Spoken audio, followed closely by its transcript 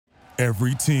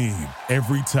Every team,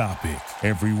 every topic,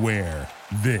 everywhere.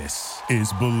 This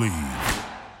is Believe.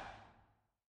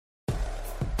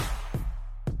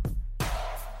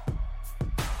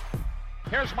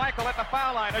 Here's Michael at the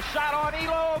foul line. A shot on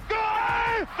Elo.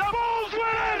 Good! The Bulls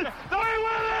win! They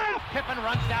win it! Pippen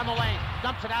runs down the lane,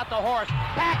 dumps it out to Horst.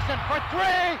 Paxson for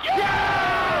three.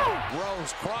 Yeah!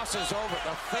 Rose crosses over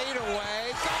the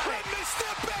fadeaway. Let me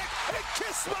step back and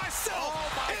kiss myself.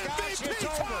 Oh my gosh, MVP it's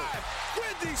over. time.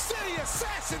 Windy City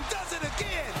Assassin does it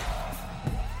again.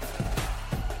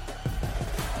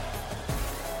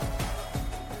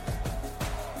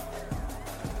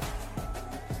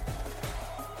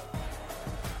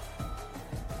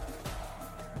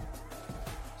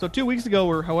 So 2 weeks ago,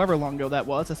 or however long ago that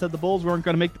was, I said the Bulls weren't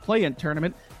going to make the play-in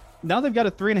tournament. Now they've got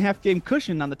a 3.5 game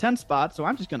cushion on the 10th spot, so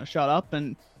I'm just going to shut up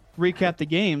and recap the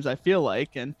games, I feel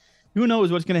like. And who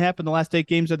knows what's going to happen the last 8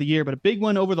 games of the year, but a big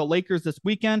win over the Lakers this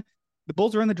weekend. The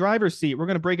Bulls are in the driver's seat. We're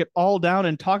going to break it all down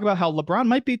and talk about how LeBron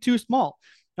might be too small.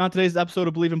 On today's episode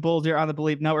of Believe in Bulls here on the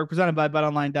Believe Network, presented by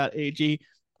BetOnline.ag.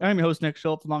 I'm your host, Nick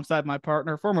Schultz, alongside my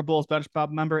partner, former Bulls Bench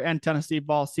Bob member and Tennessee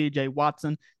Vol C.J.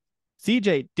 Watson.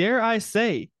 C.J., dare I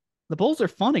say, the Bulls are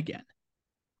fun again.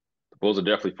 The Bulls are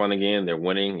definitely fun again. They're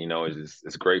winning. You know,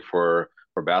 it's great for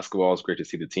basketball. It's great to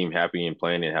see the team happy and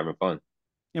playing and having fun.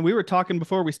 And we were talking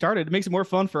before we started. It makes it more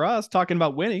fun for us talking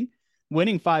about winning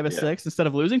 5 of 6 instead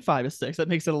of losing 5 of 6. That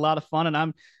makes it a lot of fun. And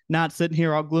I'm not sitting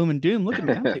here all gloom and doom. Look at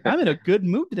me. I'm in a good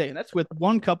mood today. And that's with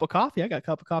 1 cup of coffee. I got a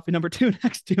cup of coffee number 2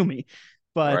 next to me.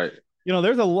 But, right. You know,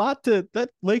 there's a lot to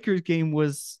that. Lakers game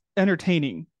was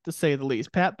entertaining, to say the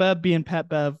least. Pat Bev being Pat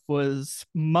Bev was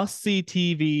must-see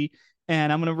TV.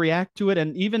 And I'm going to react to it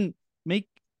and even make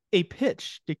a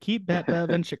pitch to keep Pat Bev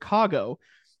in Chicago.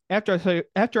 After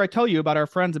I tell you about our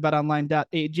friends at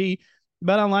BetOnline.ag,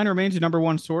 BetOnline remains your number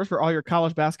one source for all your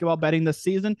college basketball betting this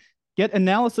season. Get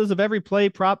analysis of every play,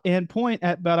 prop, and point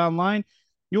at BetOnline.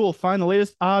 You will find the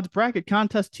latest odds, bracket,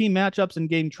 contest, team matchups, and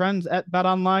game trends at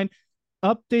BetOnline.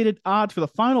 Updated odds for the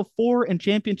Final Four and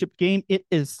championship game. It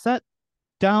is set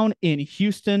down in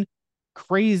Houston.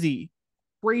 Crazy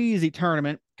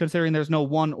tournament, considering there's no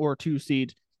 1 or 2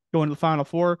 seeds going to the Final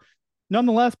Four.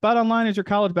 Nonetheless, BetOnline is your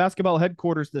college basketball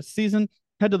headquarters this season.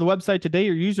 Head to the website today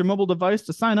or use your mobile device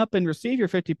to sign up and receive your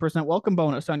 50% welcome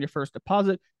bonus on your first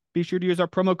deposit. Be sure to use our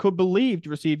promo code BELIEVE to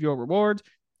receive your rewards.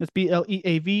 It's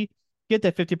BLEAV. Get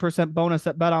that 50% bonus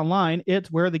at BetOnline.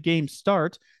 It's where the game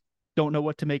starts. Don't know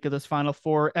what to make of this Final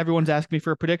Four. Everyone's asking me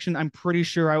for a prediction. I'm pretty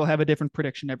sure I will have a different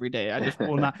prediction every day. I just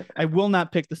will not. I will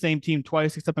not pick the same team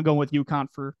twice, except I'm going with UConn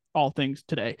for all things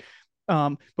today.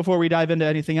 Before we dive into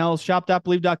anything else,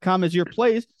 shop.believe.com is your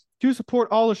place to support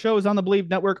all the shows on the Believe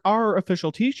Network. Our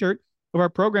official t-shirt of our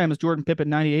program is Jordan Pippen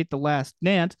 98, The Last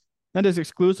Dance. That is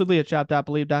exclusively at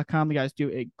shop.believe.com. The guys do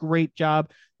a great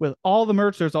job with all the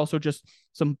merch. There's also just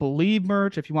some Believe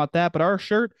merch if you want that. But our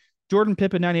shirt, Jordan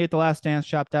Pippen 98, The Last Dance,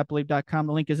 shop.believe.com.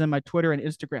 The link is in my Twitter and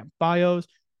Instagram bios.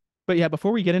 But yeah,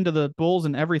 before we get into the Bulls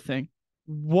and everything,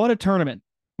 what a tournament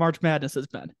March Madness has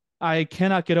been. I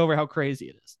cannot get over how crazy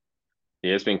it is.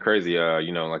 Yeah, it's been crazy.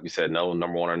 You know, like you said, no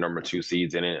number 1 or number 2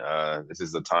 seeds in it. This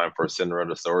is the time for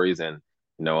Cinderella stories. And,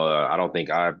 you know, I don't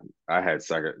think I had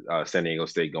San Diego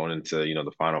State going into, you know, the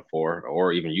Final Four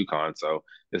or even UConn. So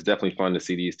it's definitely fun to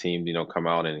see these teams, you know, come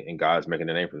out and guys making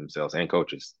a name for themselves and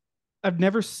coaches. I've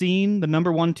never seen the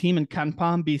number 1 team in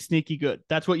KenPom be sneaky good.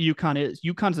 That's what UConn is.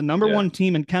 UConn's the number 1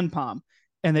 team in KenPom,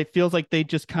 and it feels like they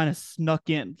just kind of snuck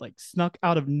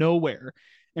out of nowhere.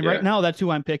 And right now, that's who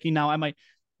I'm picking. Now, I might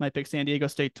pick San Diego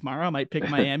State tomorrow. I might pick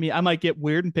Miami. I might get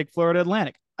weird and pick Florida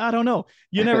Atlantic. I don't know.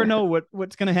 You never know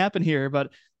what's going to happen here.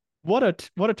 But what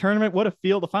a tournament! What a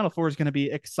field! The Final Four is going to be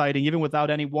exciting, even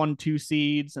without any 1-2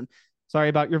 seeds. And sorry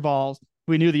about your Vols.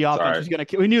 We knew the offense was going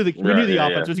to. We knew the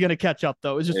offense was going to catch up,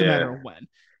 though. It was just a matter of when.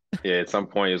 Yeah, at some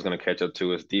point it was going to catch up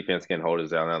to us. Defense can't hold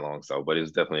us down that long, but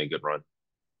it's definitely a good run.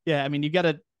 Yeah, I mean, you got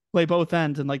to play both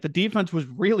ends, and like the defense was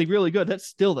really, really good. That's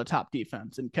still the top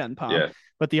defense in KenPom. Yeah.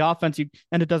 But the offense,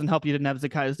 and it doesn't help you didn't have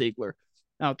Zakiya Ziegler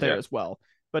out there as well.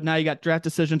 But now you got draft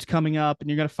decisions coming up, and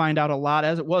you're going to find out a lot.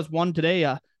 As it was one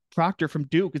today, Proctor from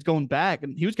Duke is going back,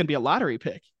 and he was going to be a lottery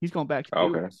pick. He's going back to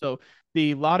Duke. Okay. So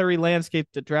the lottery landscape,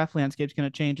 the draft landscape is going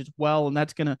to change as well, and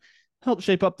that's going to help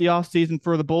shape up the offseason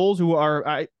for the Bulls, who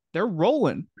are they're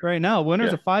rolling right now.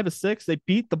 Winners of 5 of 6. They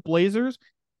beat the Blazers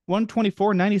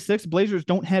 124-96. Blazers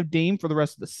don't have Dame for the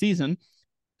rest of the season.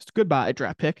 Just goodbye,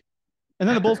 draft pick. And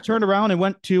then the Bulls turned around and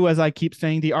went to, as I keep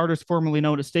saying, the artist formerly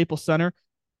known as Staples Center.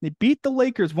 They beat the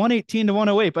Lakers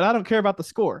 118-108, but I don't care about the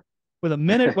score. With a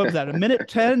minute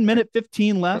 10, minute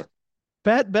 15 left.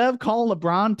 Pat Bev calling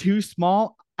LeBron too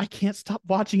small. I can't stop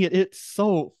watching it. It's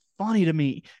so funny to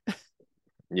me.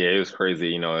 Yeah, it was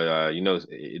crazy.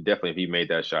 Definitely if he made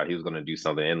that shot, he was going to do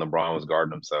something, and LeBron was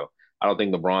guarding him. So I don't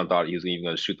think LeBron thought he was even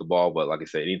going to shoot the ball. But like I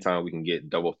said, anytime we can get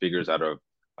double figures out of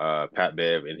Pat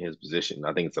Bev in his position,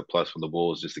 I think it's a plus for the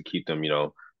Bulls just to keep them,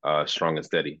 strong and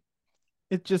steady.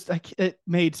 It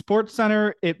made Sports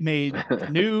Center, it made the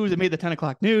news, it made the 10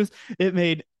 o'clock news, it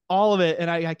made all of it, and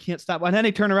I can't stop. And then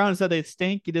he turned around and said they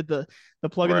stink. He did the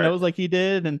plug in the Right. nose like he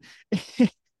did, and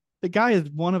the guy is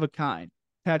one of a kind.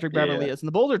 Patrick Beverley Yeah. is, and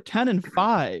the Bulls are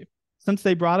 10-5 since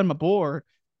they brought him aboard.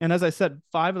 And as I said,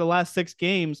 5 of the last 6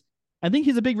 games. I think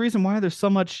he's a big reason why there's so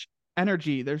much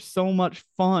energy. There's so much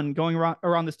fun going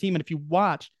around this team. And if you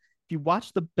watch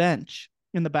the bench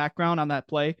in the background on that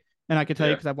play, and I can tell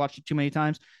you Yeah. because I've watched it too many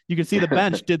times, you can see the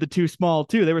bench did the too small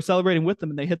too. They were celebrating with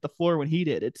them and they hit the floor when he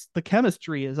did. It's the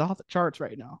chemistry is off the charts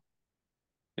right now.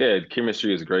 Yeah,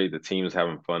 chemistry is great. The team is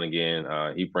having fun again.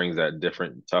 He brings that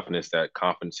different toughness, that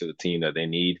confidence to the team that they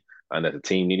need and that the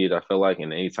team needed, I feel like.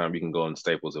 And anytime you can go in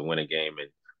Staples and win a game and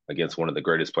against one of the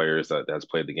greatest players that's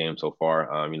played the game so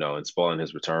far, and spoiling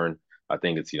his return, I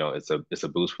think it's a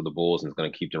boost for the Bulls and it's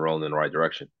going to keep them rolling in the right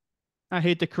direction. I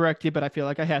hate to correct you, but I feel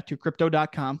like I have to.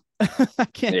 Crypto.com. I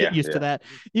can't get Yeah, used to yeah. that.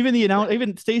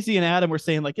 Even Stacy and Adam were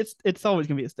saying like it's always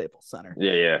gonna be a Staples Center.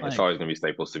 Yeah, yeah. It's Like always going to be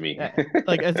Staples to me.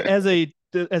 like as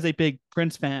a big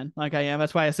Prince fan, like I am,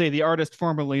 that's why I say the artist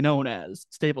formerly known as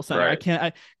Staples Center. I Right.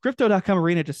 can't Crypto.com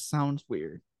arena just sounds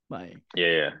weird. Like,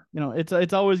 Yeah, yeah.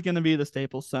 it's always gonna be the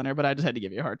Staples Center, but I just had to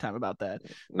give you a hard time about that.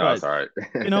 No, it's But all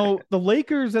right. the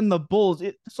Lakers and the Bulls,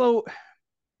 so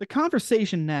the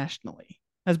conversation nationally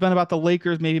has been about the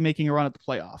Lakers maybe making a run at the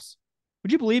playoffs.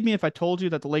 Would you believe me if I told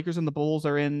you that the Lakers and the Bulls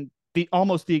are in the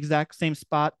almost the exact same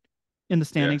spot in the Yeah.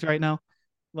 standings right now?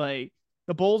 Like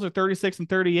the Bulls are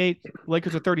 36-38, the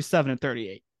Lakers are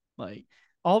 37-38. Like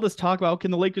all this talk about can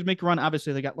the Lakers make a run?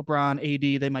 Obviously, they got LeBron,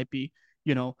 AD. They might be,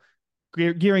 you know,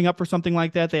 gearing up for something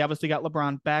like that. They obviously got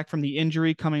LeBron back from the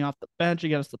injury coming off the bench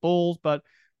against the Bulls, but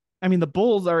I mean the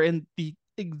Bulls are in the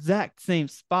exact same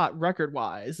spot record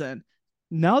wise, and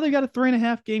now they got a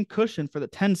 3.5 game cushion for the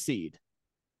 10 seed.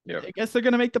 Yeah. I guess they're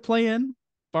going to make the play in,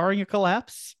 barring a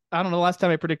collapse. I don't know. Last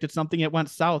time I predicted something, it went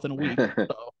south in a week. So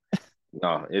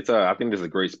No, I think this is a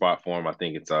great spot for them. I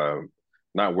think it's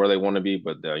not where they want to be,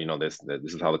 but this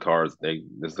is how the cards this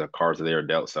is the cards that they are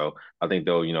dealt. So I think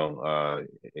they'll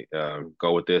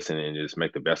go with this and just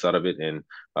make the best out of it. And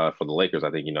for the Lakers,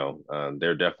 I think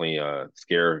they're definitely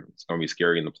scared. It's going to be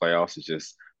scary in the playoffs. It's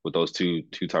just with those two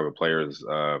type of players,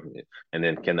 and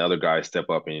then can the other guys step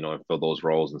up and and fill those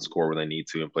roles and score where they need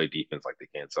to and play defense like they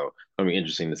can. So it's going to be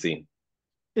interesting to see.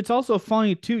 it's also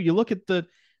funny too. You look at the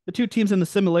two teams and the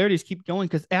similarities keep going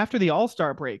because after the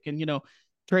All-Star break and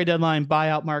trade deadline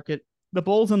buyout market, the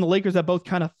Bulls and the Lakers have both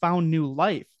kind of found new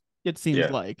life. It seems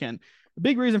Yeah. like, and the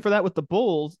big reason for that with the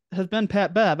Bulls has been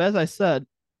Pat Bev. As I said,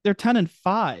 they're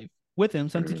 10-5 with him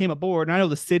since he Mhm. came aboard. And I know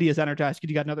the city is energized because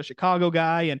you got another Chicago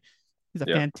guy, and he's a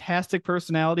Yeah. fantastic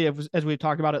personality. As we've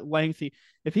talked about at length,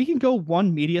 if he can go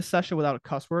one media session without a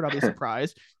cuss word, I'll be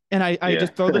surprised. And I Yeah.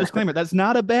 just throw the disclaimer. That's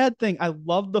not a bad thing. I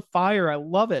love the fire. I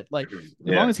love it. Like, as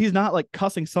long Yeah. as he's not like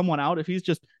cussing someone out, if he's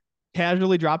just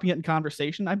casually dropping it in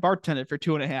conversation, I bartended for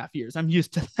 2.5 years. I'm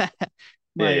used to that.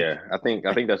 Yeah, Like, yeah. I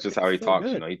think that's just how he so talks.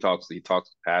 good. He talks with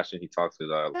passion. He talks with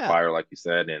Yeah. fire, like you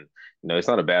said, and it's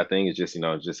not a bad thing. It's just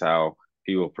it's just how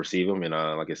people perceive him. And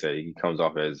like I said, he comes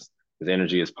off as his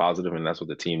energy is positive, and that's what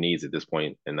the team needs at this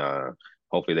point. And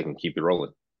hopefully they can keep it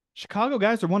rolling. Chicago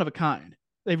guys are one of a kind.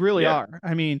 They really Yeah, are.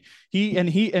 I mean, he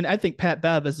and I think Pat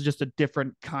Bev is just a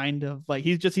different kind of like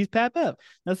he's Pat Bev.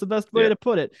 That's the best way yeah. to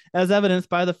put it, as evidenced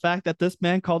by the fact that this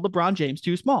man called LeBron James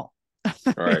too small.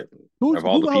 All right. Who's Of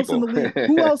all the who else in people. the league?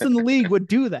 Who else in the league would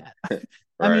do that? I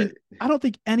Right. mean, I don't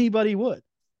think anybody would.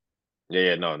 Yeah,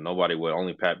 yeah. No, nobody would.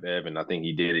 Only Pat Bev, and I think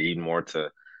he did it even more to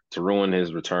ruin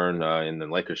his return, and the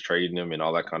Lakers trading him and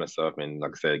all that kind of stuff. And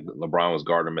like I said, LeBron was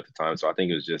guarding him at the time, so I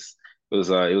think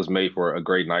it was made for a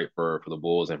great night for the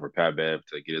Bulls and for Pat Bev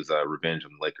to get his revenge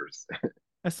on the Lakers.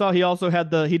 I saw he also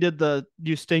had he did the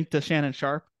 "you stink" to Shannon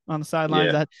Sharp on the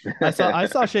sidelines. Yeah. That I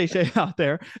saw Shay out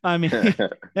there. I mean,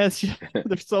 it's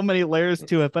there's so many layers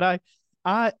to it. But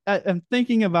I am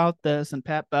thinking about this and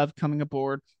Pat Bev coming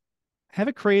aboard. I have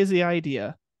a crazy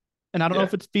idea, and I don't know Yeah.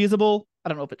 if it's feasible. I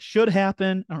don't know if it should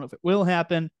happen. I don't know if it will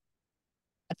happen.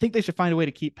 I think they should find a way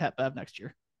to keep Pat Bev next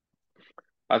year.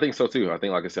 I think so too. I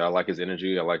think, like I said, I like his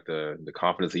energy. I like the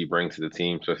confidence he brings to the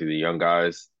team, especially the young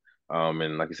guys.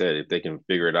 And like I said, if they can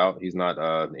figure it out, he's not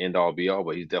the end all be all,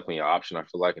 but he's definitely an option. I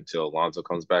feel like until Alonzo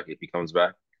comes back, if he comes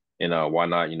back, and why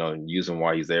not? Use him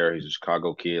while he's there. He's a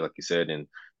Chicago kid, like you said, and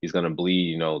he's gonna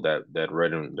bleed. That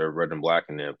red and black,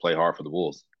 and then play hard for the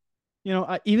Bulls.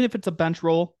 Even if it's a bench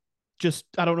role, just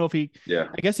I don't know if Yeah,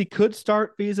 I guess he could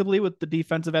start feasibly with the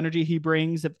defensive energy he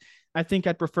brings. If I think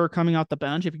I'd prefer coming out the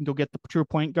bench if you can go get the true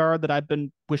point guard that I've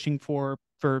been wishing for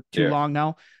too yeah, long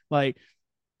now. Like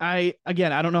I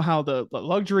don't know how the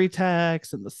luxury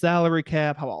tax and the salary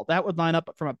cap, how all that would line up,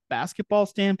 but from a basketball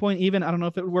standpoint, even I don't know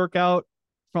if it would work out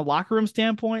from a locker room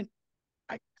standpoint.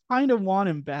 I kind of want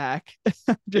him back,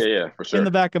 yeah, just yeah, for in the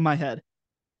sure. back of my head.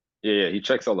 Yeah, yeah, he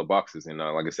checks all the boxes, and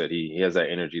like I said, he has that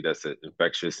energy that's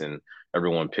infectious, and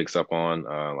everyone picks up on.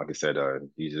 Like I said,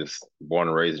 he's just born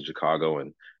and raised in Chicago,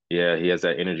 and yeah, he has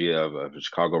that energy of a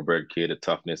Chicago-bred kid, a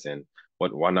toughness, and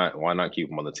why not keep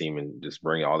him on the team and just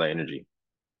bring all that energy?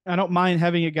 I don't mind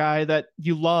having a guy that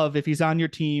you love if he's on your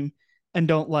team and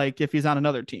don't like if he's on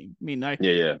another team. I mean, Yeah,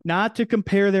 yeah, not to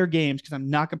compare their games because I'm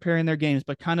not comparing their games,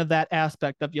 but kind of that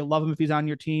aspect of you love him if he's on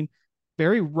your team.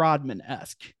 Very Rodman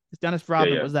esque. Dennis yeah,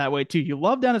 Rodman yeah, was that way too. You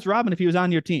love Dennis Rodman if he was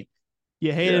on your team.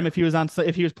 You hate yeah. him if he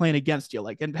was playing against you.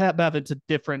 Like, and Pat Bev, it's a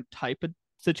different type of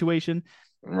situation.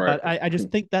 Right. But I just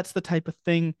think that's the type of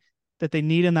thing that they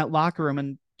need in that locker room.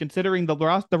 And considering the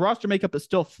roster makeup is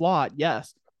still flawed,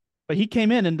 yes, but he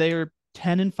came in and they were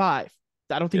 10-5. I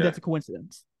don't think Yeah. that's a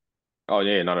coincidence. Oh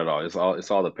yeah, not at all.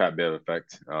 It's all the Pat Bev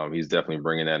effect. He's definitely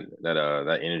bringing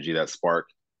that energy, that spark,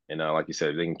 and like you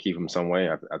said, if they can keep him some way,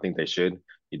 I think they should.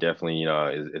 He definitely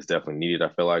is definitely needed. I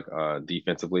feel like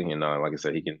defensively, and like I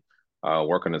said, he can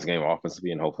work on his game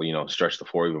offensively, and hopefully stretch the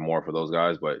floor even more for those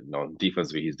guys. But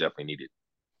defensively, he's definitely needed.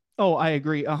 Oh, I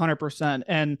agree 100%.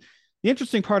 And the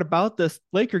interesting part about this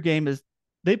Laker game is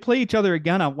they play each other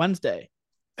again on Wednesday.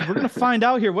 So we're going to find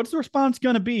out here what's the response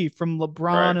going to be from Right.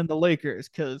 LeBron and the Lakers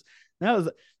because there was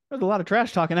a lot of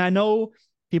trash talk. And I know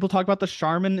people talk about the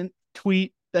Sharman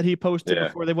tweet that he posted Yeah.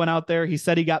 before they went out there. He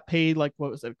said he got paid like, what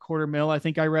was it, $250,000, I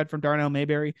think I read from Darnell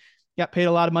Mayberry. Got paid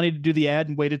a lot of money to do the ad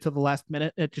and waited till the last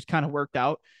minute. It just kind of worked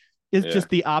out. It's Yeah. just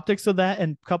the optics of that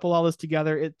and couple all this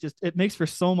together. It makes for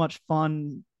so much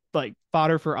fun like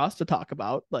fodder for us to talk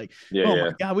about. Like, Yeah. oh Yeah.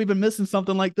 my God, we've been missing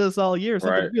something like this all year,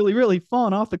 something Right. really, really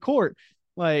fun off the court.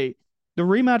 Like the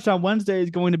rematch on Wednesday is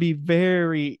going to be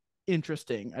very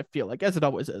interesting, I feel like, as it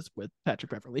always is with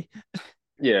Patrick Beverley.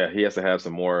 Yeah, he has to have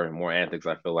some more antics.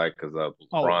 I feel like because LeBron's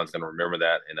Always. gonna remember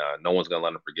that, and no one's gonna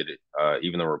let him forget it.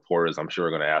 Even the reporters, I'm sure,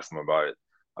 are gonna ask him about it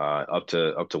up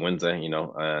to Wednesday.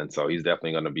 And so he's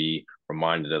definitely gonna be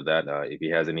reminded of that. If he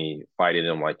has any fight in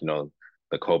him, like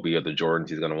the Kobe or the Jordans,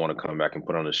 he's gonna want to come back and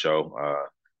put on a show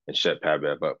and shut Pat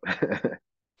Bev up.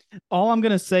 All I'm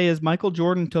gonna say is Michael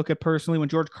Jordan took it personally when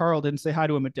George Karl didn't say hi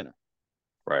to him at dinner.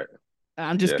 Right? Yeah.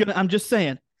 I'm just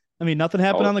saying. I mean, nothing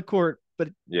happened on All the court, but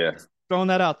yeah. just throwing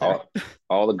that out there.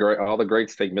 All the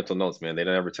greats take mental notes, man. They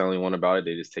don't ever tell anyone about it.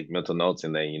 They just take mental notes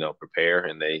and they prepare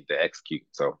and they execute.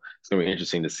 So it's gonna be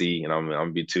interesting to see, and I'm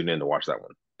gonna be tuned in to watch that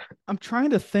one. I'm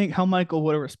trying to think how Michael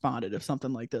would have responded if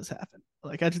something like this happened.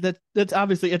 Like that's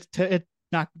obviously it's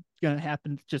not gonna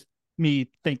happen. It's just me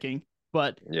thinking,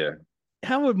 but Yeah.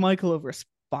 how would Michael have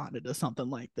responded to something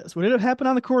like this? Would it have happened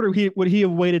on the court, or would he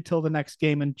have waited till the next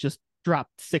game and just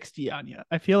dropped 60 on you?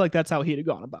 I feel like that's how he'd have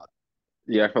gone about it.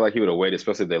 Yeah, I feel like he would have waited,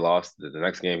 especially if they lost. The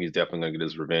next game, he's definitely gonna get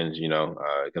his revenge.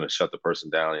 Gonna shut the person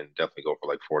down and definitely go for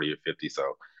like 40 or 50.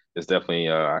 So it's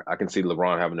definitely I can see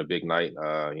LeBron having a big night.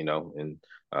 And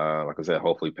like I said,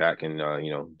 hopefully Pat can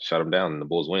shut him down and the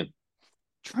Bulls win.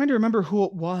 Trying to remember who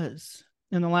it was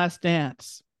in the Last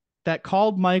Dance that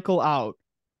called Michael out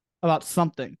about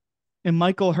something, and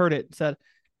Michael heard it and said,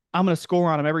 "I'm going to score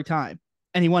on him every time,"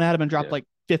 and he went at him and dropped Yeah, like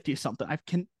 50 something. I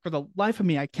can for the life of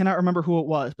me I cannot remember who it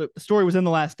was, but the story was in the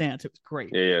Last Dance. It was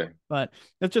great. yeah, yeah, But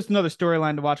it's just another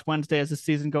storyline to watch Wednesday as the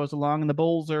season goes along, and the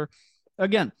Bulls are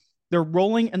again they're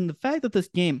rolling, and the fact that this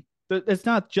game it's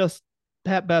not just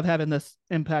Pat Bev having this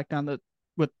impact on the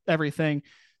with everything.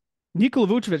 Nikola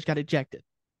Vucevic got ejected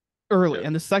early yeah,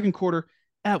 in the second quarter.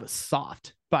 That was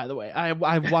soft, by the way. I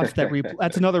watched that replay.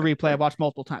 That's another replay I watched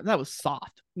multiple times. That was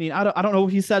soft. I mean, I don't know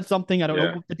if he said something. I don't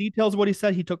yeah. know the details of what he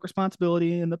said. He took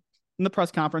responsibility in the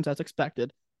press conference as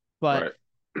expected, but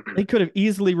Right. they could have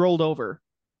easily rolled over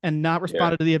and not Yeah,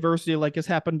 responded to the adversity like has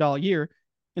happened all year.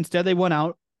 Instead, they went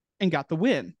out and got the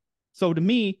win. So to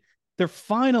me, they're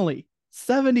finally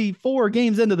 74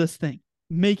 games into this thing,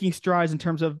 making strides in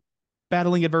terms of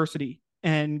battling adversity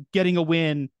and getting a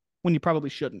win when you probably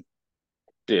shouldn't.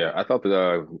 yeah. I thought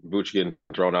that Vooch getting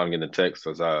thrown out and getting the text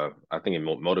was I think it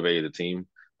motivated the team.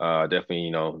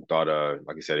 Definitely, thought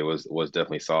like I said, it was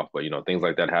definitely soft, but things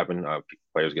like that happen.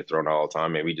 Players get thrown out all the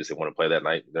time. Maybe just didn't want to play that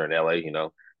night. They're in LA,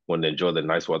 wanted to enjoy the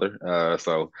nice weather.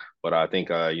 But I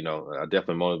think I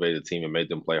definitely motivated the team and made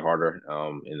them play harder.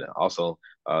 And also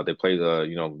they played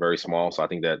very small, so I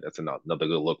think that's another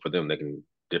good look for them. They can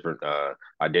different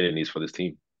identities for this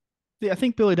team. See, I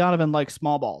think Billy Donovan likes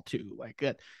small ball too. Like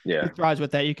that, Yeah, he thrives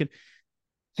with that. You can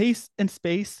pace and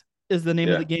space is the name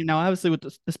of yeah, the game. Now, obviously, with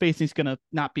the spacing is going to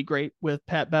not be great with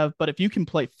Pat Bev, but if you can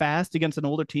play fast against an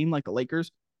older team like the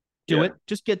Lakers, do yeah, it.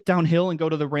 Just get downhill and go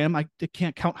to the rim. I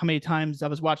can't count how many times I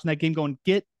was watching that game going,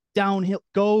 get downhill,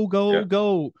 go, go, yeah,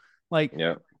 go. Like,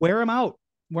 yeah. wear him out.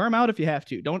 Wear him out if you have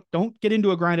to. Don't get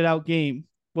into a grinded out game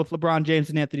with LeBron James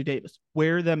and Anthony Davis.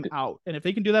 Wear them out. And if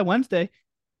they can do that Wednesday,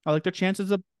 I like their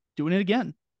chances of doing it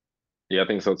again. Yeah, I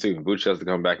think so too. Vooch has to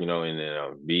come back,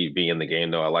 and be in the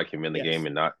game though. I like him in the Yes. game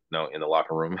and not in the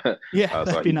locker room. Yeah, So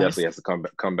that'd be he nice. definitely has to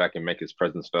come back and make his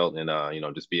presence felt, and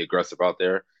just be aggressive out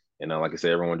there. And like I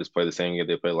said, everyone just play the same game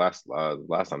they played last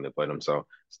time they played them. So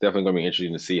it's definitely going to be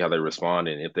interesting to see how they respond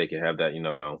and if they can have that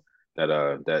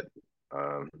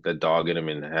that dog in them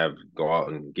and have go out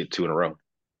and get two in a row.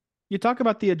 You talk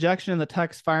about the ejection and the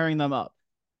text firing them up.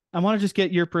 I want to just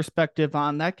get your perspective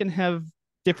on that. Can have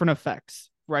different effects,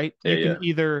 right? Yeah, You can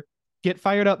either get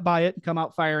fired up by it and come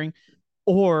out firing,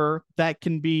 or that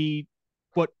can be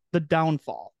what the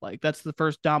downfall. Like that's the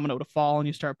first domino to fall and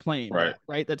you start playing. right.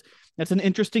 Right. That's an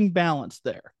interesting balance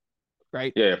there.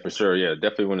 Right. Yeah, for sure. Yeah,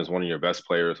 definitely when it's one of your best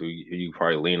players who you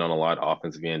probably lean on a lot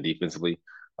offensively and defensively,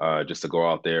 just to go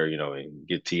out there, and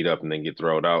get teed up and then get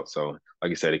thrown out. So,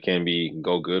 like I said, it can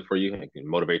go good for you. It can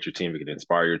motivate your team. It can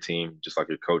inspire your team, just like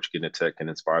your coach getting a tech can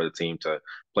inspire the team to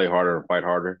play harder and fight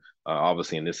harder.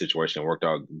 Obviously, in this situation, it worked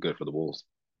out good for the Bulls.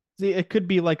 See, it could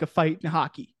be like a fight in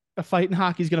hockey. A fight in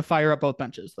hockey is going to fire up both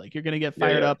benches. Like you're going to get Yeah,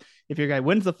 fired yeah, up. If your guy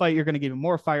wins the fight, you're going to get even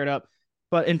more fired up.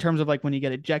 But in terms of like when you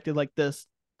get ejected like this,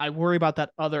 I worry about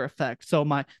that other effect. So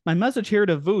my message here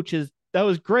to Vooch is that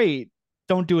was great.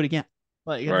 Don't do it again.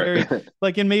 Like it's very right.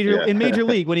 like in Yeah, major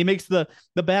league when he makes the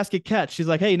basket catch, she's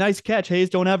like, "Hey, nice catch,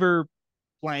 Hayes. Don't ever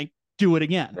blank do it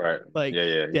again." right. Like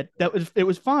Yeah. it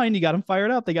was fine. You got him fired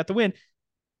up. They got the win.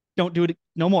 Don't do it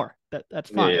no more.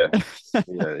 That's fine.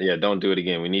 Yeah, yeah. Don't do it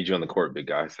again. We need you on the court, big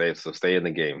guy. Stay in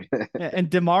the game. And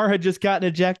DeMar had just gotten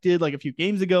ejected like a few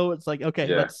games ago. It's like, okay,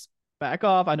 Yeah, let's back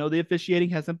off. I know the officiating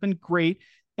hasn't been great,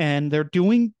 and they're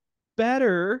doing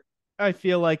better. I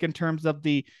feel like in terms of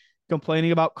the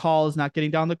complaining about calls not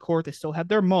getting down the court, they still had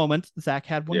their moments. Zach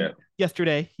had one yeah,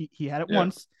 yesterday. He had it yeah.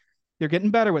 once. They're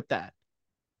getting better with that,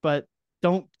 but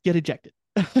don't get ejected.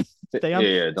 Don't.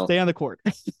 Stay on the court.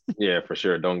 Yeah, for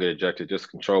sure. Don't get ejected. Just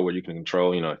control what you can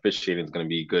control. Officiating is going to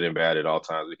be good and bad at all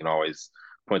times. We can always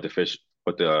put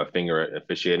the finger at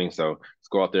officiating. So let's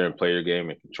go out there and play your game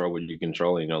and control what you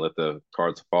control. And, let the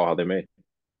cards fall how they may.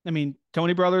 I mean,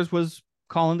 Tony Brothers was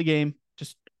calling the game.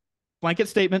 Just blanket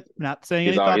statement. Not saying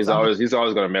any thoughts. He's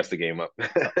always going to mess the game up.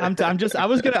 I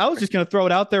was just gonna throw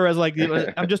it out there as like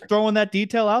I'm just throwing that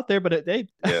detail out there, but Yeah.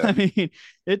 I mean,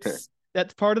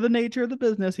 that's part of the nature of the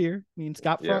business here. I mean,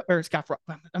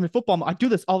 football. I do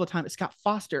this all the time. It's Scott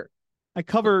Foster. I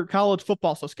cover college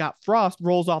football, so Scott Frost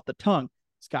rolls off the tongue.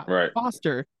 Scott Right.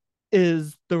 Foster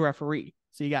is the referee.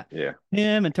 So you got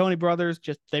him and Tony Brothers.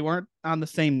 Just they weren't on the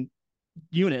same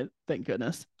unit, thank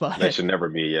goodness. But They should never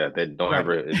be. Yeah, they don't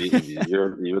ever.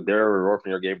 If they're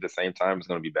working your game at the same time, it's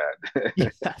going to be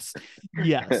bad.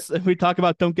 yes. If we talk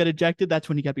about don't get ejected, that's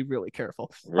when you got to be really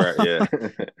careful. Right. Yeah.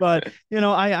 But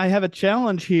I have a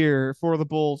challenge here for the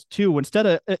Bulls too.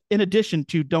 In addition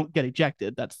to don't get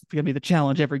ejected, that's going to be the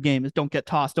challenge every game is don't get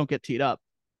tossed, don't get teed up.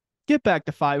 Get back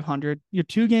to 500. You're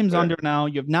 2 games under now.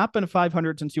 You have not been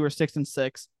 500 since you were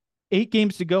 6-6. 8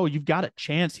 games to go. You've got a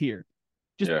chance here.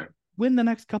 Just win the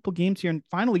next couple games here and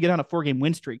finally get on a 4-game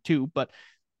win streak too. But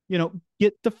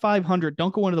get to 500.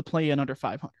 Don't go into the play-in under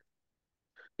 500.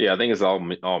 Yeah, I think it's all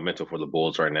mental for the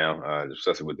Bulls right now,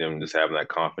 especially with them just having that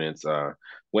confidence,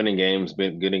 winning games,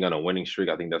 getting on a winning streak.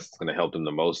 I think that's going to help them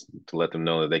the most to let them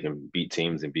know that they can beat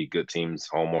teams and beat good teams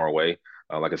home or away.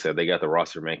 Like I said, they got the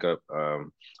roster makeup.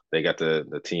 They got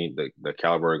the team, the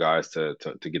caliber of guys to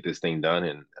get this thing done,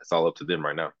 and it's all up to them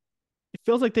right now. It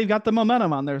feels like they've got the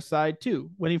momentum on their side too,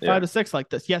 winning 5-6 like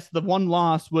this. Yes, the one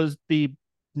loss was the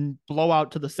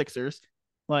blowout to the Sixers.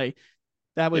 Like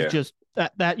that was just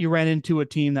that you ran into a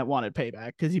team that wanted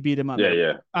payback because you beat them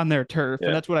on their turf.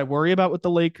 And that's what I worry about with the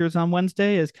Lakers on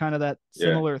Wednesday is kind of that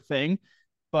similar thing.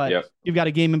 But you've got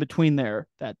a game in between there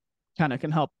that kind of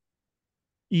can help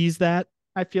ease that,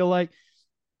 I feel like.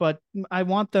 But I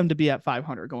want them to be at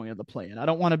 500 going into the play-in. I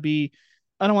don't want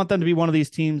them to be one of these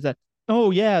teams that,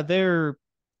 they're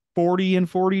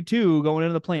 40-42 going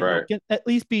into the play-in. Right. At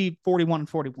least be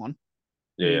 41-41.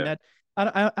 Yeah.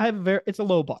 I have it's a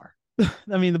low bar.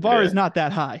 I mean, the bar is not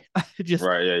that high.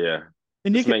 Right. Yeah.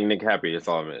 And Just make Nick happy. It's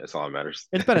all that matters.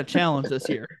 it's been a challenge this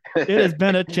year. It has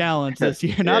been a challenge this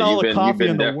year. Yeah, Not all the you've coffee been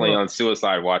in the definitely world. on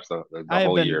suicide watch the I have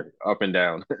whole been. year, up and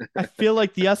down. I feel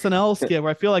like the SNL skit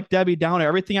where I feel like Debbie Downer.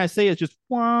 Everything I say is just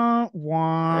wah Right.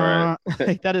 wah.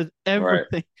 Like that is Right.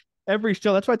 everything. Every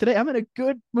show. That's why today I'm in a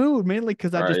good mood, mainly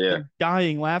because I Right. just Yeah. been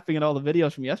dying laughing at all the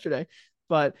videos from yesterday.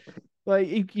 But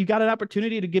you got an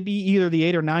opportunity to be either the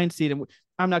 8 or 9 seed, and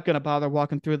I'm not going to bother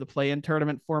walking through the play-in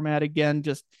tournament format again.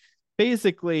 Just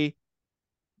basically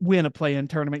win a play-in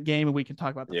tournament game, and we can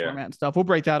talk about the format and stuff. We'll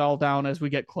break that all down as we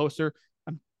get closer.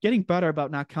 I'm getting better about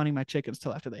not counting my chickens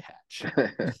till after they hatch.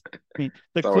 I mean,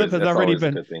 the clip has already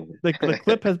been the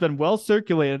clip has been well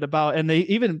circulated about, and they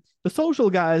even the social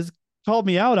guys called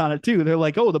me out on it too. They're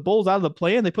like, "Oh, the bull's out of the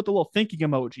play," and they put the little thinking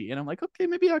emoji, and I'm like, "Okay,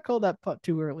 maybe I called that putt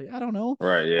too early. I don't know."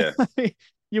 Right. Yeah.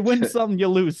 You win some, you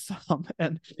lose some,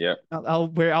 and Yeah. I'll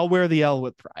wear the L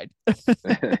with pride.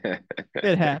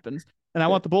 It happens, and I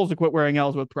want the Bulls to quit wearing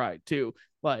L's with pride too.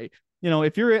 Like,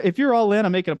 if you're all in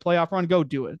on making a playoff run, go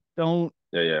do it. Don't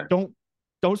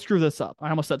screw this up. I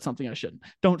almost said something I shouldn't.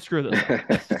 Don't screw this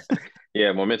up.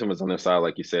 Yeah, momentum is on their side,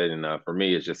 like you said, and for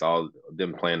me, it's just all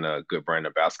them playing a good brand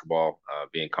of basketball,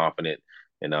 being confident,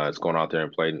 and it's going out there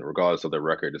and playing, regardless of their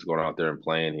record, just going out there and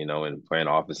playing, and playing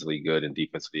offensively good and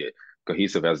defensively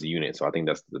cohesive as a unit. So I think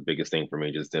that's the biggest thing for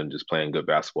me, just them just playing good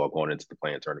basketball going into the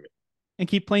play-in tournament. And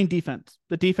keep playing defense.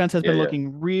 The defense has been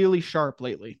looking really sharp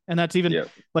lately. And that's even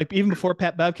even before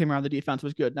Pat Bev came around, the defense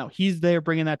was good. Now he's there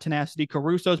bringing that tenacity.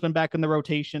 Caruso's been back in the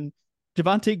rotation.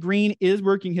 Javonte Green is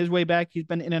working his way back. He's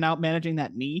been in and out managing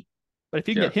that knee. But if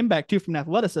you can get him back too from an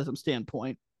athleticism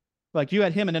standpoint, like you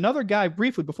had him and another guy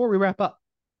briefly before we wrap up,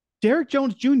 Derek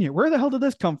Jones Jr., where the hell did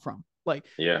this come from? Like,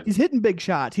 he's hitting big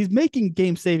shots. He's making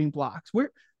game-saving blocks.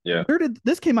 Where did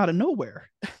this came out of nowhere?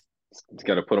 He's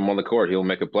got to put him on the court. He'll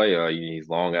make a play. He's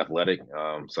long, athletic.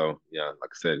 So yeah,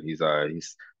 like I said, he's.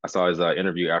 I saw his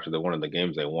interview after one of the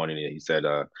games they won, and he said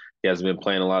he hasn't been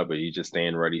playing a lot, but he's just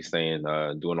staying ready,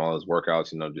 doing all his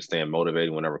workouts. Just staying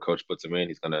motivated. Whenever coach puts him in,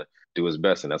 he's gonna do his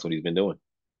best, and that's what he's been doing.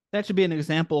 That should be an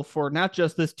example for not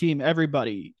just this team,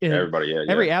 everybody.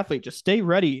 Every athlete, just stay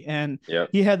ready. And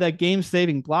he had that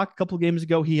game-saving block a couple of games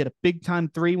ago. He had a big-time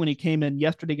 3 when he came in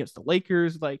yesterday against the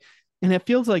Lakers. And it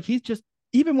feels like he's just,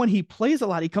 even when he plays a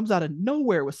lot, he comes out of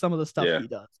nowhere with some of the stuff he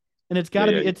does. And it's got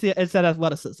to be, it's that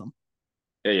athleticism.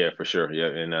 Yeah, for sure. Yeah,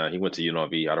 and he went to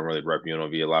UNLV. I don't really rep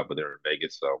UNLV a lot, but they're in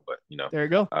Vegas, so but there you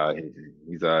go.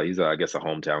 He's I guess a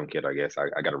hometown kid. I guess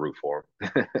I got to root for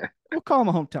him. We'll call him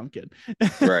a hometown kid.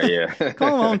 Right? Yeah.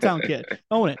 Call him a hometown kid.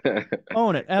 Own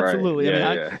it. Absolutely.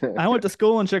 Right. I went to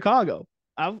school in Chicago.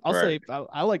 I'll say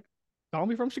I like call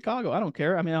me from Chicago. I don't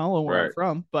care. I mean, I don't know where I'm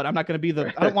from, but I'm not going to be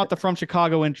I don't want the from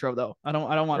Chicago intro though. I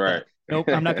don't want that. Nope.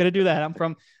 I'm not going to do that. I'm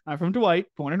from Dwight,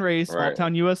 born and raised, small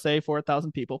town USA,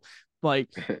 4,000 people. But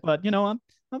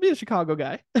I'll be a Chicago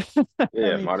guy.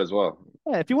 Might as well.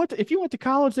 Yeah, if you went to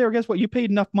college there, guess what? You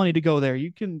paid enough money to go there.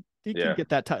 You can get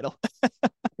that title.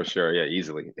 For sure, yeah,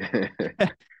 easily.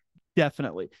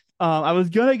 Definitely. I was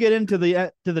gonna get into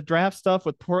the draft stuff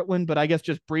with Portland, but I guess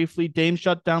just briefly, Dame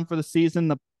shut down for the season.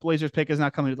 The Blazers pick is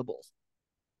not coming to the Bulls.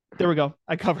 There we go.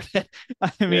 I covered it.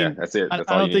 I mean, that's it.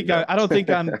 I don't think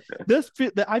I'm this.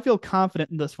 I feel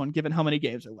confident in this one, given how many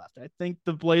games are left. I think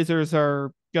the Blazers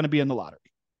are going to be in the lottery.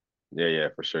 Yeah,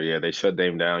 for sure. Yeah, they shut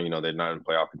Dame down. They're not in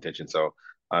playoff contention, so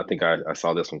I think I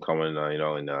saw this one coming.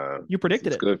 And you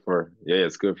predicted it's good for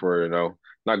it's good for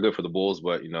not good for the Bulls,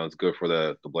 but it's good for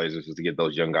the Blazers just to get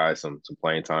those young guys some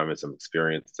playing time and some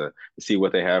experience to see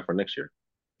what they have for next year.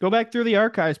 Go back through the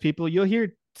archives, people. You'll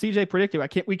hear CJ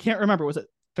predicted. We can't remember. Was it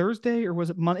Thursday or was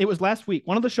it Monday? It was last week.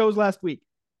 One of the shows last week.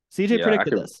 CJ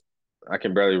predicted this. I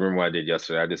can barely remember what I did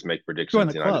yesterday. I just make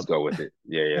predictions and I just go with it.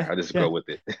 Yeah. I just go with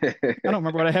it. I don't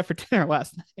remember what I had for dinner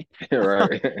last night.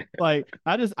 Right.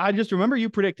 I just remember you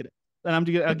predicted it. And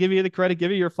I'll give you the credit,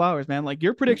 give you your flowers, man. Like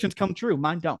your predictions come true,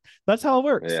 mine don't. That's how it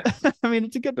works. Yeah. I mean,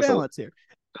 it's a good balance here.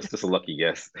 It's just a lucky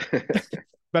guess.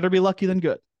 Better be lucky than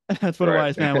good. That's what a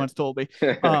wise man once told me.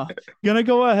 Gonna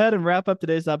go ahead and wrap up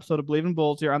today's episode of Believe in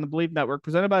Bulls here on the Believe Network,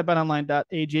 presented by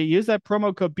BetOnline.ag. Use that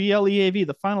promo code BLEAV.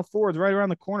 The Final Four is right around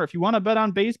the corner. If you want to bet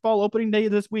on baseball opening day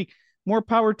this week, more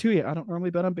power to you. I don't normally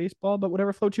bet on baseball, but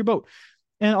whatever floats your boat.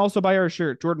 And also buy our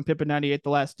shirt, Jordan Pippen 98, The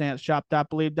Last Dance,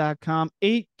 shop.believe.com.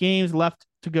 8 games left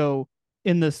to go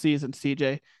in this season,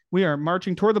 CJ. We are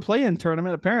marching toward the play-in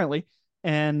tournament, apparently,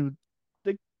 and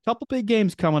couple big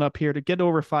games coming up here to get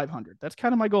over 500. That's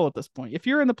kind of my goal at this point. If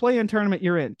you're in the play-in tournament,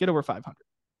 you're in. Get over 500.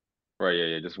 Right,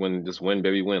 yeah. Just win,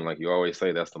 baby, win. Like you always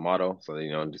say, that's the motto. So,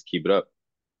 just keep it up.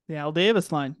 The Al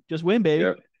Davis line. Just win,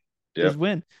 baby. Yep. Just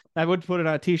win. I would put it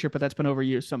on a t-shirt, but that's been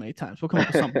overused so many times. We'll come up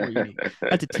with something more unique.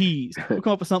 That's a tease. We'll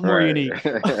come up with something more unique.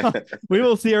 We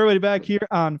will see everybody back here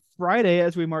on Friday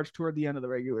as we march toward the end of the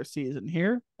regular season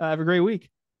here. Have a great week.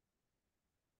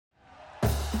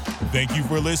 Thank you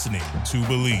for listening to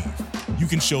Believe. You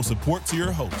can show support to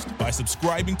your host by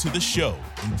subscribing to the show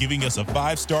and giving us a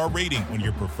 5-star rating on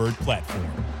your preferred platform.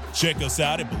 Check us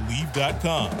out at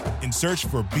Believe.com and search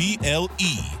for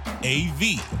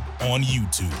BLEAV on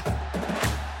YouTube.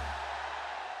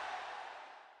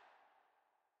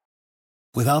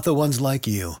 Without the ones like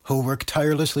you, who work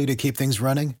tirelessly to keep things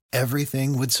running,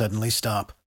 everything would suddenly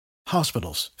stop.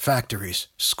 Hospitals, factories,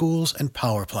 schools, and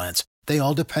power plants, they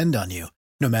all depend on you.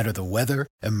 No matter the weather,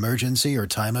 emergency, or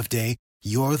time of day,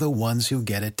 you're the ones who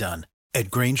get it done. At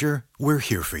Grainger, we're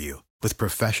here for you with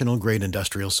professional-grade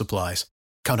industrial supplies.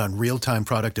 Count on real-time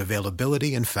product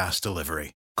availability and fast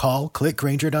delivery. Call, click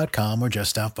Grainger.com, or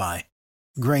just stop by.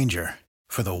 Grainger,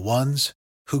 for the ones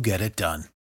who get it done.